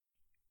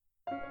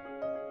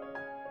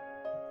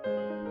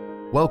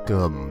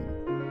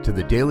Welcome to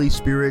the Daily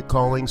Spirit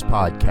Callings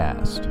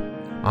Podcast.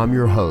 I'm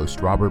your host,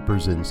 Robert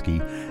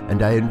Brzezinski,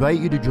 and I invite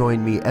you to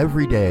join me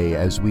every day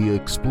as we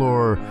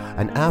explore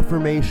an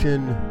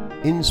affirmation,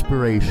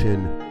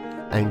 inspiration,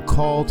 and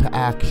call to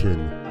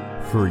action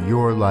for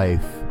your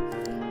life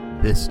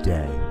this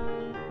day.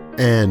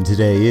 And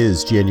today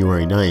is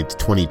January 9th,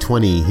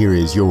 2020. Here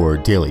is your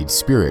Daily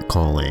Spirit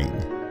Calling.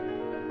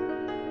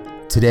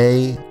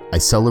 Today, I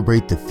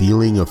celebrate the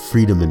feeling of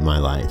freedom in my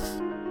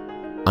life.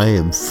 I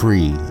am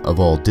free of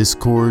all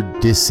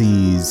discord,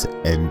 dis-ease,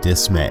 and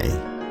dismay.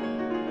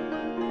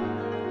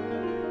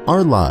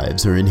 Our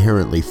lives are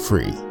inherently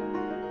free.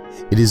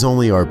 It is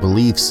only our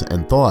beliefs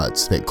and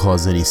thoughts that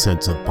cause any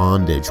sense of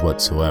bondage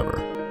whatsoever.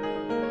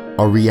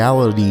 Our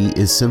reality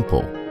is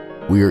simple.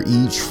 We are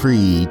each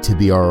free to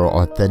be our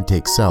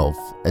authentic self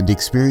and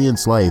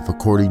experience life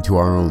according to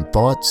our own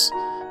thoughts,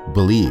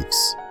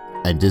 beliefs,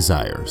 and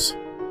desires.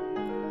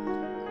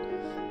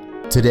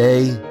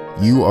 Today,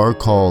 you are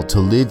called to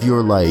live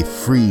your life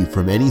free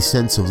from any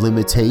sense of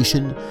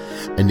limitation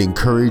and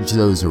encourage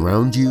those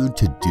around you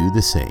to do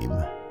the same.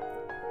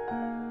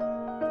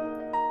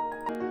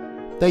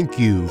 Thank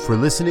you for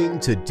listening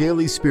to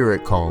Daily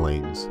Spirit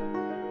Callings.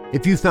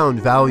 If you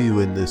found value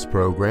in this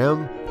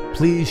program,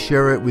 please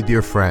share it with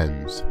your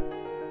friends.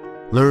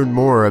 Learn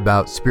more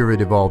about Spirit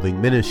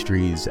Evolving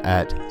Ministries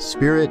at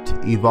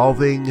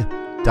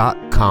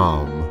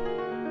spiritevolving.com.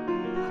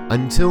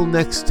 Until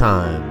next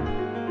time,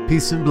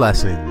 peace and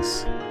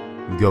blessings.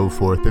 Go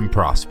forth and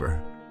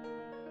prosper.